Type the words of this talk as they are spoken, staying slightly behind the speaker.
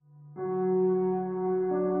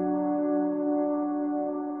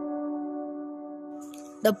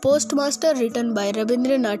The Postmaster, written by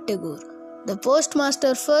Rabindranath Tagore. The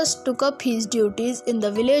postmaster first took up his duties in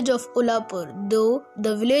the village of Ulapur. Though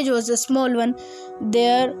the village was a small one,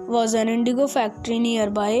 there was an indigo factory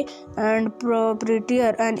nearby, and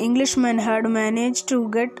proprietor, an Englishman, had managed to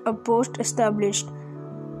get a post established.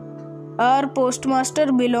 Our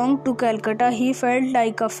postmaster belonged to Calcutta. He felt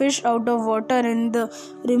like a fish out of water in the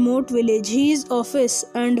remote village. His office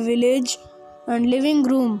and living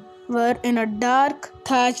room were in a dark,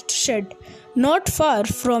 thatched shed, not far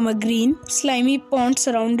from a green, slimy pond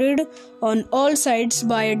surrounded on all sides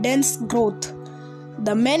by a dense growth.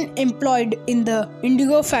 The men employed in the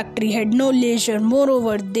indigo factory had no leisure.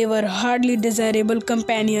 Moreover, they were hardly desirable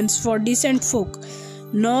companions for decent folk.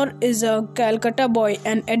 Nor is a Calcutta boy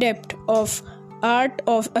an adept of art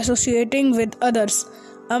of associating with others.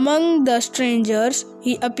 Among the strangers,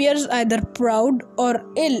 he appears either proud or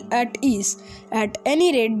ill at ease. At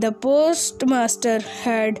any rate, the postmaster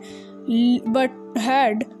had but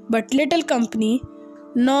little company,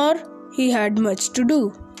 nor he had much to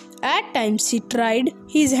do. At times he tried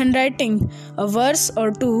his handwriting, a verse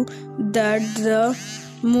or two, that the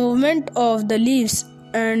movement of the leaves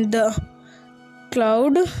and the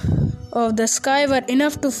cloud of the sky were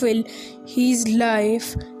enough to fill his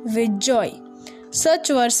life with joy. Such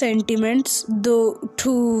were sentiments, though,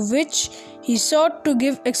 to which he sought to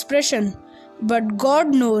give expression. But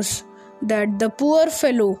God knows that the poor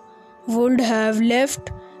fellow would have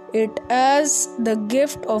left it as the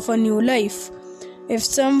gift of a new life. If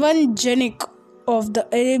someone genic of the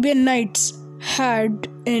Arabian Nights had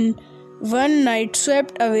in one night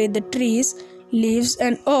swept away the trees, leaves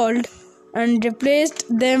and all, and replaced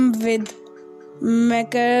them with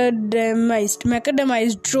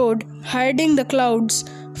macadamized road, hiding the clouds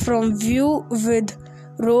from view with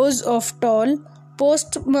rows of tall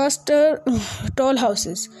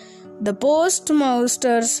houses. The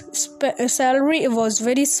postmaster's salary was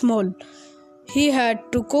very small. He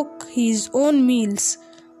had to cook his own meals,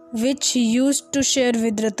 which he used to share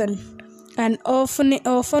with Ratan, an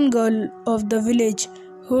orphan girl of the village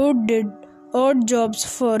who did odd jobs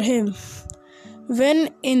for him. When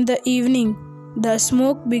in the evening the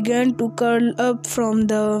smoke began to curl up from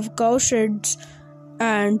the cowsheds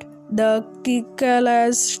and the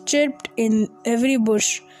cicalas chirped in every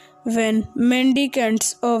bush, when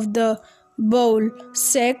mendicants of the bowl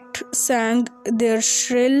sect sang their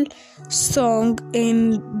shrill song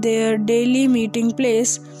in their daily meeting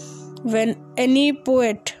place, when any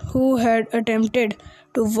poet who had attempted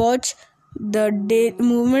to watch the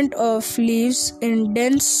movement of leaves in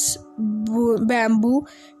dense bamboo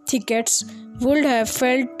thickets would have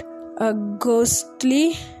felt a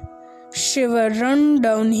ghostly shiver run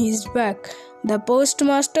down his back. The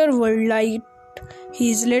postmaster would light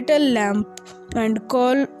his little lamp and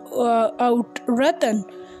call out Ratan.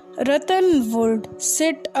 Ratan would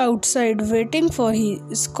sit outside waiting for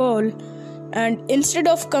his call, and instead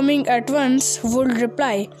of coming at once would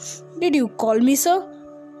reply, "Did you call me, sir?"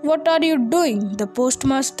 "What are you doing?" the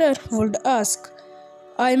postmaster would ask.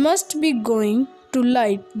 "I must be going to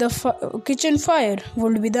light the kitchen fire,"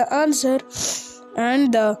 would be the answer,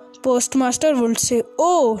 and the postmaster would say,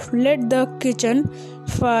 "Oh, let the kitchen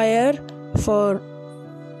fire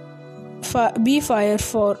be fire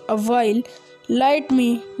for a while. Light me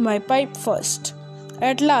my pipe first."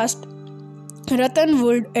 At last, Ratan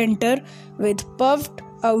would enter with puffed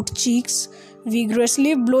out cheeks,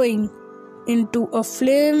 vigorously blowing into a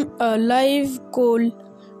flame a live coal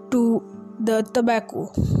to the tobacco.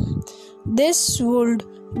 This would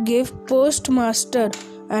give postmaster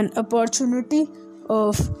an opportunity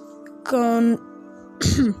of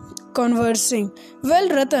conversing. "Well,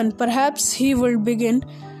 Ratan," perhaps he will begin,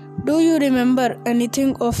 "do you remember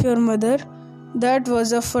anything of your mother?" That was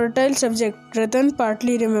a fertile subject. Ratan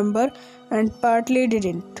partly remembered and partly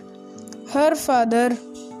didn't. Her father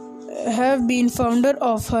have been fonder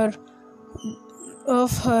of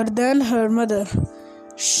her than her mother.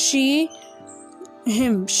 She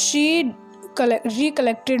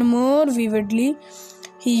recollected more vividly.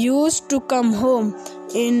 He used to come home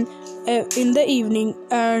in the evening,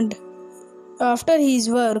 and after his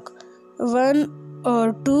work, one or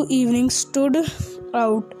two evenings stood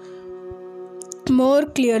out more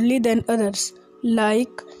clearly than others,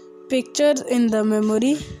 like pictures in the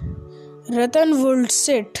memory. Ratan would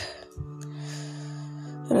sit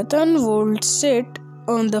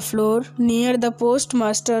on the floor near the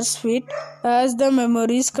postmaster's feet as the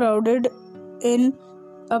memories crowded in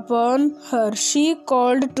upon her. She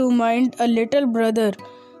called to mind a little brother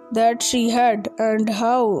that she had, and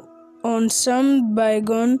how on some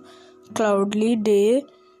bygone cloudy day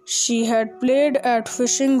She had played at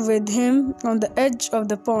fishing with him on the edge of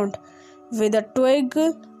the pond, with a twig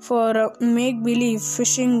for a make-believe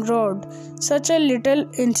fishing rod. Such a little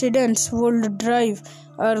incident would drive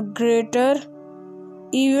her greater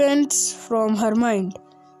events from her mind.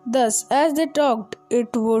 Thus, as they talked, it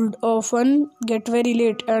would often get very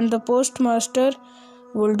late, and the postmaster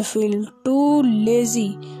would feel too lazy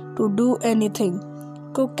to do anything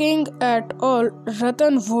cooking at all.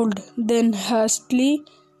 Ratan would then hastily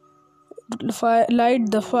light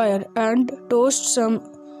the fire and toast some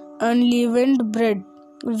unleavened bread,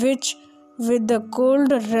 which, with the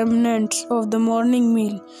cold remnants of the morning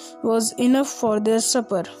meal, was enough for their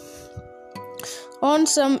supper. On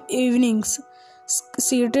some evenings,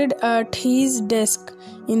 seated at his desk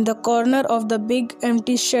in the corner of the big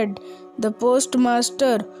empty shed, the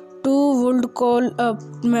postmaster too would call up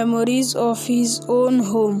memories of his own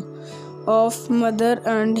home, of mother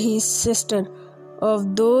and his sister,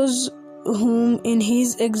 of those whom in his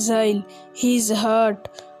exile his heart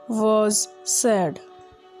was sad.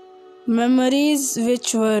 Memories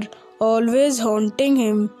which were always haunting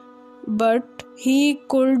him, but he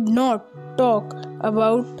could not talk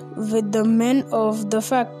about with the men of the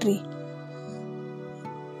factory,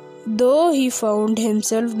 though he found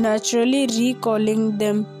himself naturally recalling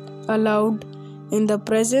them aloud in the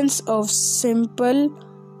presence of simple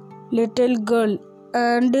little girl,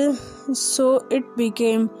 and so it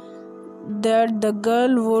became that the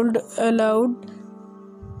girl would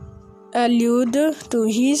allude to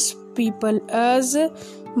his people as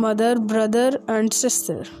mother, brother, and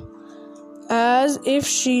sister, as if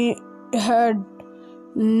she had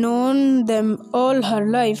known them all her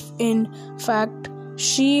life. In fact,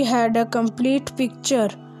 she had a complete picture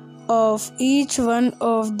of each one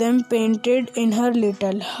of them painted in her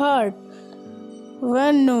little heart.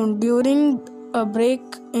 One noon, during a break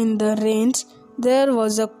in the rains, there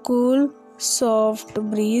was a cool, soft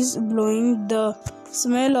breeze blowing. The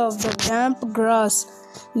smell of the damp grass,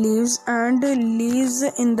 leaves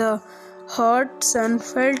in the hot sun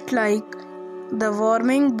felt like the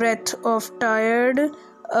warming breath of tired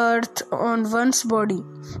earth on one's body.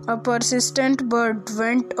 A persistent bird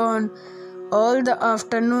went on all the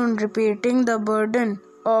afternoon, repeating the burden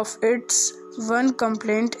of its one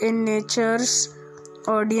complaint in nature's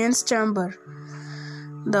audience chamber.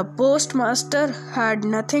 The postmaster had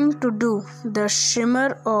nothing to do. The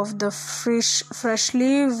shimmer of the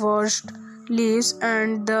freshly washed leaves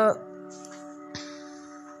and the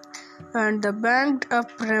banked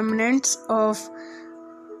up remnants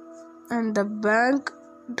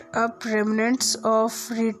of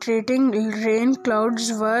retreating rain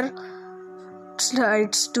clouds were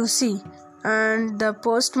sights to see, and the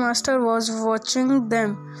postmaster was watching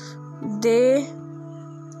them.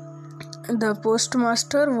 The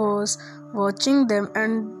postmaster was watching them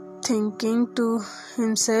and thinking to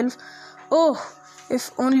himself, "Oh,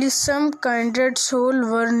 if only some kindred soul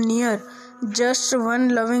were near, just one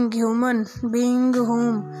loving human being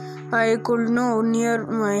whom I could know near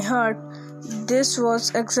my heart." This was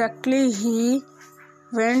exactly he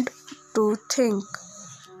went to think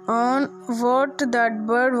on what that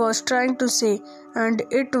bird was trying to say, and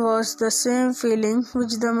it was the same feeling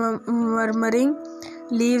which the murmuring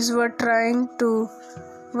leaves were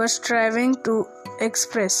striving to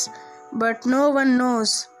express. But no one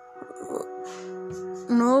knows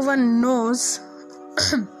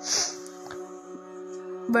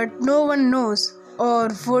or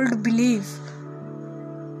would believe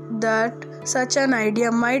that such an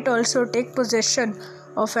idea might also take possession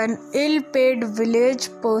of an ill-paid village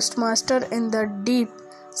postmaster in the deep,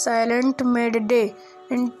 silent midday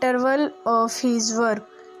interval of his work.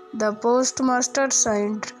 The postmaster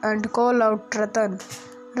signed and called out Ratan.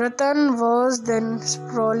 Ratan was then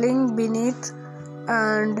sprawling beneath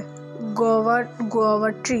an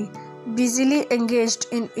guava tree, busily engaged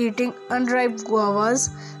in eating unripe guavas.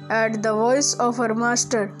 At the voice of her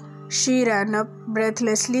master, she ran up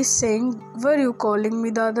breathlessly, saying, "Were you calling me,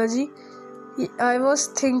 Dadaji?" I was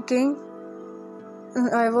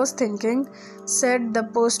thinking, said the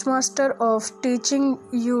postmaster, "of teaching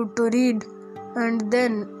you to read." And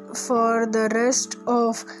then, for the rest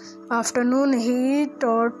of afternoon, he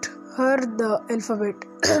taught her the alphabet.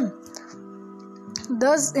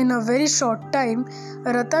 Thus, in a very short time,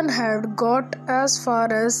 Ratan had got as far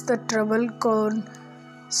as the treble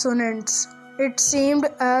consonants. It seemed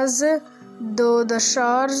as though the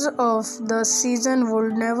showers of the season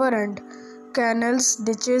would never end. Canals,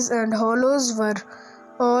 ditches, and hollows were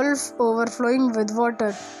all overflowing with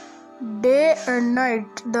water. Day and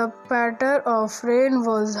night the patter of rain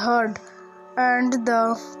was heard, and the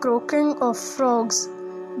croaking of frogs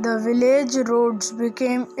The village roads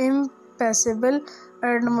became impassable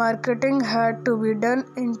and marketing had to be done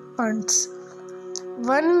in punts.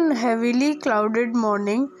 One heavily clouded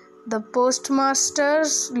morning, the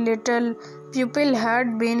postmaster's little pupil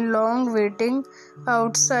had been long waiting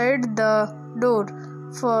outside the door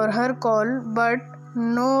for her call, but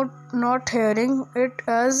not hearing it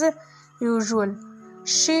as usual.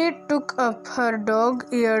 She took up her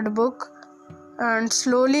dog-eared book and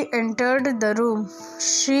slowly entered the room.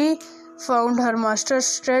 She found her master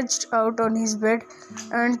stretched out on his bed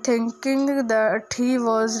and thinking that he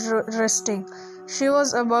was resting. She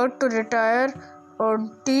was about to retire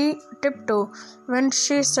on tiptoe when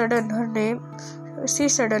she suddenly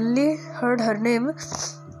heard her name,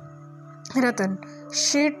 Ratan.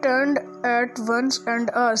 She turned at once and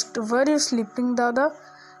asked, "Were you sleeping, Dada?"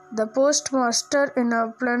 The postmaster in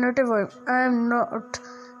a plaintive voice, I am not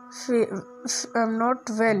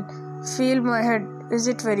well. Feel my head. Is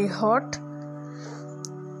it very hot?"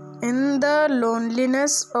 In the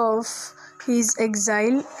loneliness of his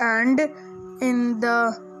exile and in the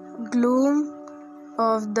gloom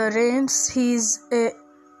of the rains, his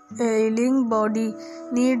ailing body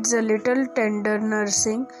needs a little tender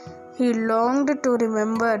nursing. He longed to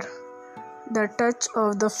remember the touch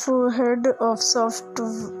of the forehead of soft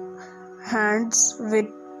hands with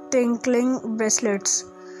tinkling bracelets,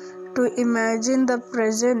 to imagine the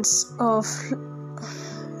presence of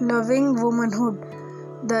loving womanhood,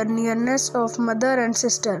 the nearness of mother and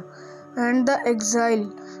sister, and the exile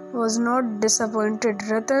was not disappointed.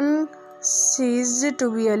 Ratan ceased to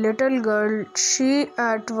be a little girl. She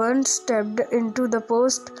at once stepped into the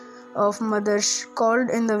post of mother, called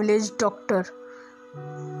in the village doctor,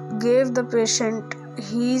 gave the patient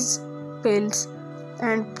his pills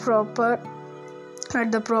and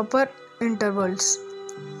at the proper intervals,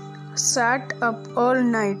 sat up all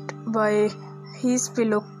night by his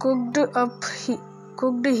pillow, cooked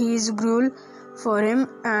his gruel for him,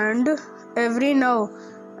 and every now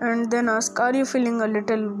and then asked, "Are you feeling a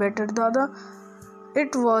little better, Dada?"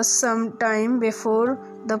 It was some time before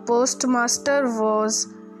the postmaster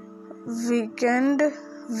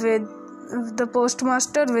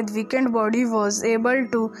with weakened body was able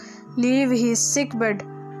to leave his sick bed.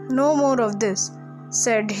 "No more of this,"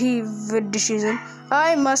 said he with decision. "I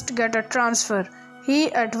must get a transfer." He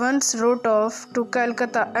at once wrote off to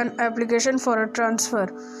Calcutta an application for a transfer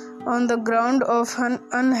on the ground of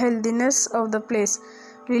unhealthiness of the place.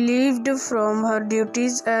 Relieved from her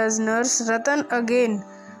duties as nurse, Ratan again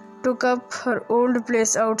took up her old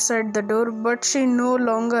place outside the door, but she no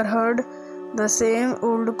longer heard the same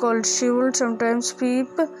old call. She would sometimes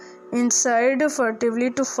peep inside furtively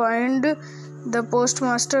to find the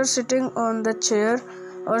postmaster sitting on the chair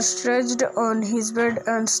or stretched on his bed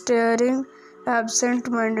and staring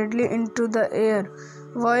absent-mindedly into the air.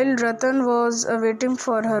 While Ratan was awaiting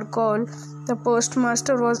for her call, the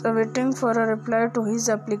postmaster was awaiting for a reply to his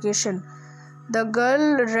application. The girl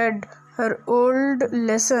read her old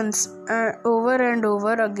lessons over and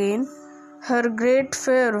over again. Her great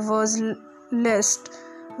fear was lest,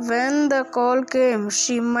 when the call came,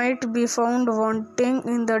 she might be found wanting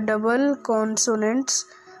in the double consonants.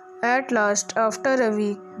 At last, after a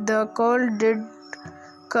week, the call did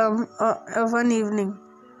come one evening.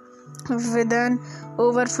 With an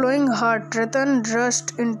overflowing heart, Ratan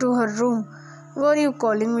rushed into her room. "Were you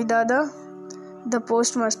calling me, Dada?" The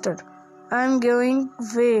postmaster. "I am going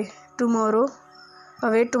away tomorrow,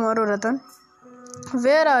 Ratan."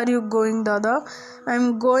 "Where are you going, Dada?" "I am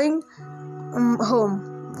going home."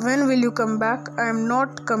 "When will you come back?" "I am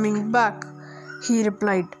not coming back," he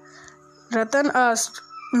replied. Ratan asked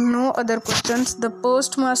no other questions. The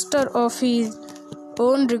postmaster of his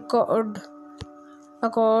own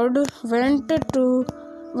accord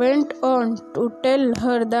went on to tell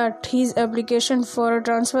her that his application for a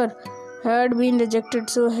transfer had been rejected,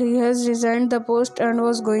 so he has resigned the post and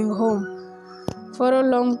was going home. For a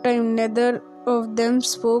long time neither of them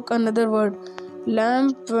spoke another word.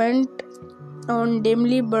 Lamp went on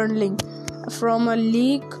dimly burning. From a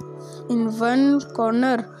leak in one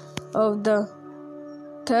corner of the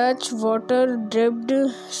thatch, water dripped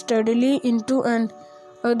steadily into an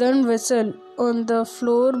earthen vessel on the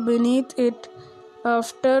floor beneath it.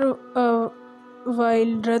 After a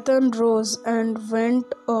while, Ratan rose and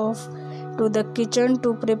went off to the kitchen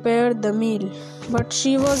to prepare the meal, but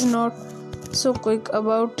she was not so quick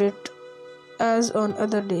about it as on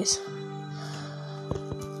other days.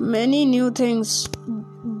 Many new things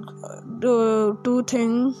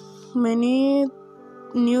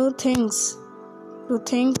to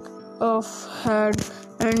think of had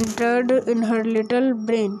entered in her little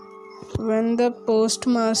brain when the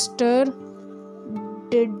postmaster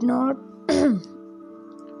did not.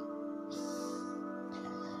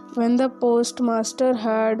 When the postmaster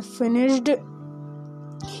had finished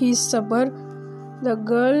his supper, the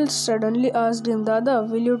girl suddenly asked him, "Dada,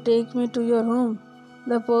 will you take me to your home?"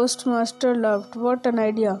 The postmaster laughed. What an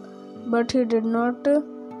idea! But he did not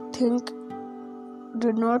think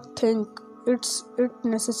it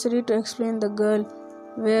necessary to explain the girl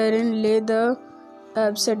wherein lay the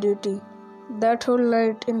absurdity. That whole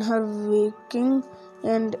night, in her waking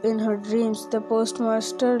and in her dreams, the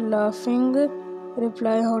postmaster laughing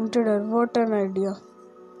reply haunted her. What an idea!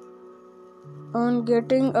 On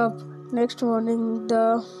getting up next morning, the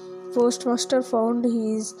postmaster found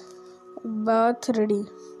his bath ready.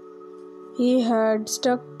 He had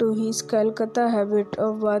stuck to his Calcutta habit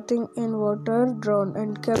of bathing in water drawn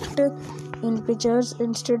and kept in pitchers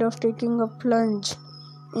instead of taking a plunge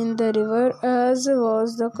in the river as was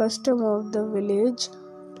the custom of the village.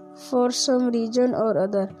 For some reason or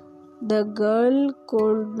other, the girl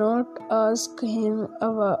could not ask him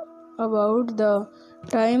about the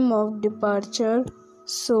time of departure,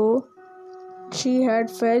 so she had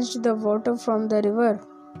fetched the water from the river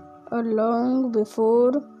long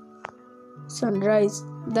before sunrise,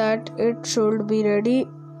 that it should be ready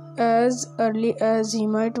as early as he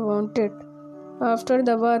might want it. After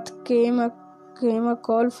the bath came a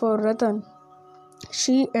call for Ratan.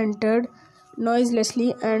 She entered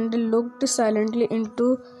noiselessly and looked silently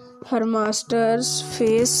into her master's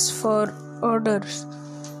face for orders.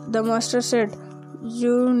 The master said,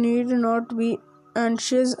 "You need not be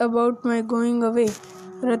anxious about my going away,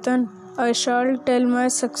 Ratan. I shall tell my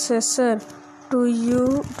successor to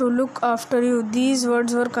look after you." These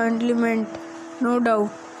words were kindly meant, no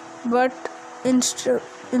doubt, but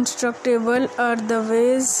instructable are the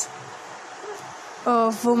ways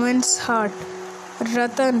of woman's heart.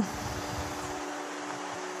 Ratan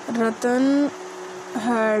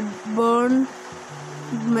had borne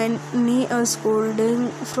many a scolding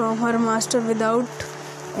from her master without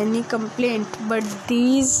any complaint, but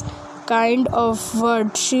these kind of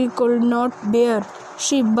words she could not bear.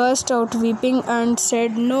 She burst out weeping and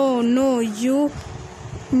said, No, you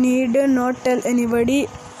need not tell anybody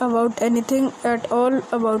about anything at all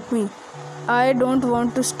about me. I don't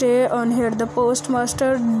want to stay on here. The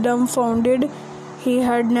postmaster, dumbfounded, he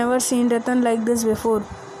had never seen Ratan like this before.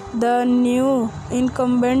 The new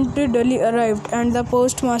incumbent duly arrived, and the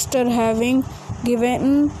postmaster, having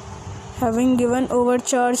given over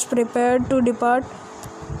charge, prepared to depart.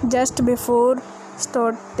 Just before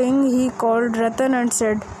starting, he called Ratan and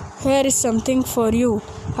said, "Here is something for you.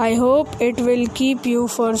 I hope it will keep you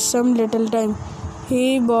for some little time." He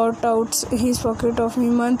brought out his pocket of a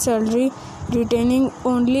month's salary, retaining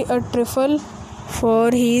only a trifle for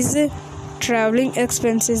his travelling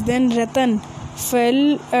expenses. Then Ratan fell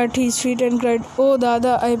at his feet and cried, "Oh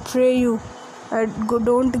Dada, I pray you,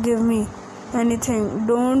 don't give me anything.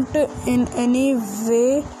 Don't in any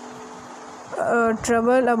way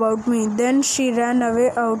trouble about me." Then she ran away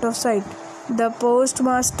out of sight. The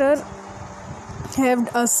postmaster heaved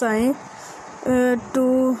a sigh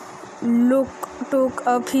took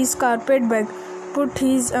up his carpet bag, put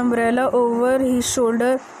his umbrella over his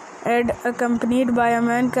shoulder, and accompanied by a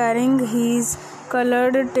man carrying his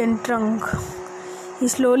coloured tin trunk, he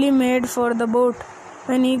slowly made for the boat.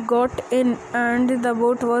 When he got in and the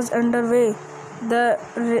boat was under way, the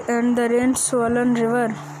rain-swollen river,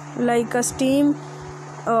 like a stream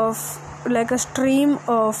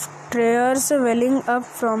of tears welling up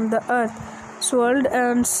from the earth, swirled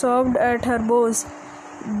and sobbed at her bows.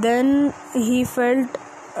 Then he felt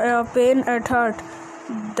a pain at heart.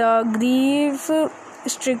 The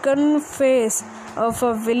grief-stricken face of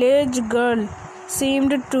a village girl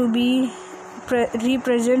seemed to be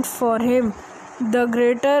represent for him the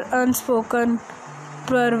greater unspoken,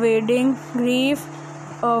 pervading grief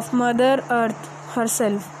of Mother Earth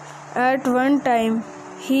herself. At one time,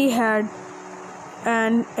 he had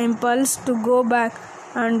an impulse to go back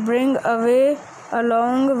and bring away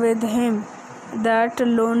along with him that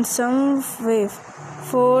lonesome waif,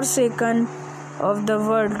 forsaken of the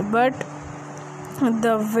world, but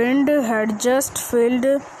the wind had just filled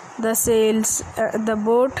the sails. The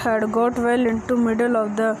boat had got well into middle of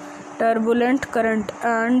the turbulent current,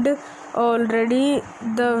 and already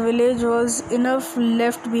the village was enough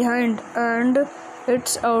left behind, and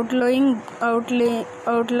its outlying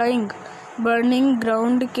burning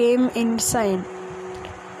ground came in sight.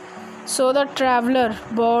 So the traveller,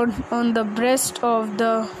 born on the breast of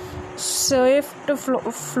the swift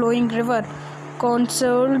flowing river,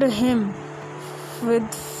 consoled him with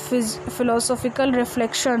philosophical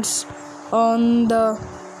reflections on the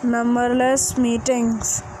numberless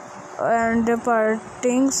meetings and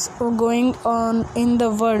partings going on in the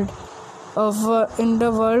world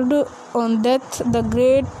on death, the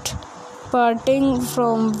great parting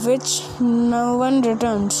from which no one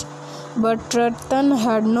returns. But Ratan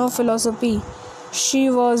had no philosophy. She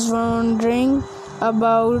was wandering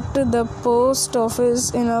about the post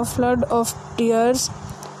office in a flood of tears.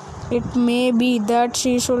 It may be that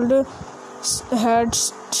she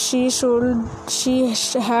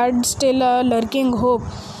had still a lurking hope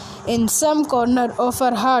in some corner of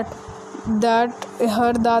her heart that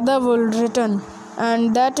her Dada would return,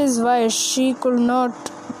 and that is why she could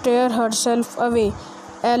not tear herself away.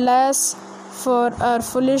 Alas, for our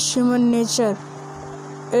foolish human nature,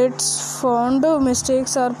 its fond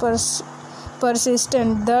mistakes are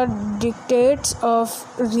persistent. The dictates of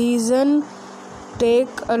reason take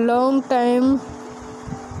a long time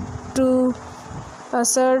to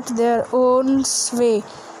assert their own sway.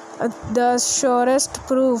 The surest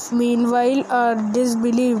proof, meanwhile, are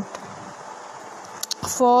disbelieved.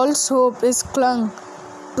 False hope is clung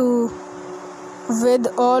to with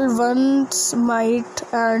all one's might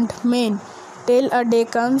and main, till a day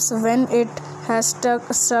comes when it has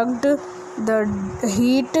sucked the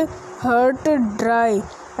heat hurt dry,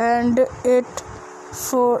 and it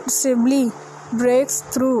forcibly breaks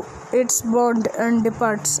through its bond and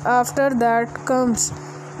departs. After that comes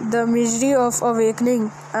the misery of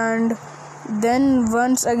awakening, and then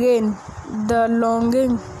once again the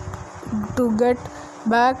longing to get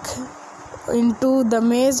back into the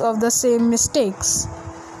maze of the same mistakes.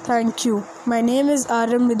 Thank you. My name is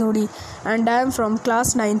Aryan Midhuri and I am from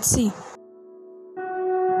class 9C.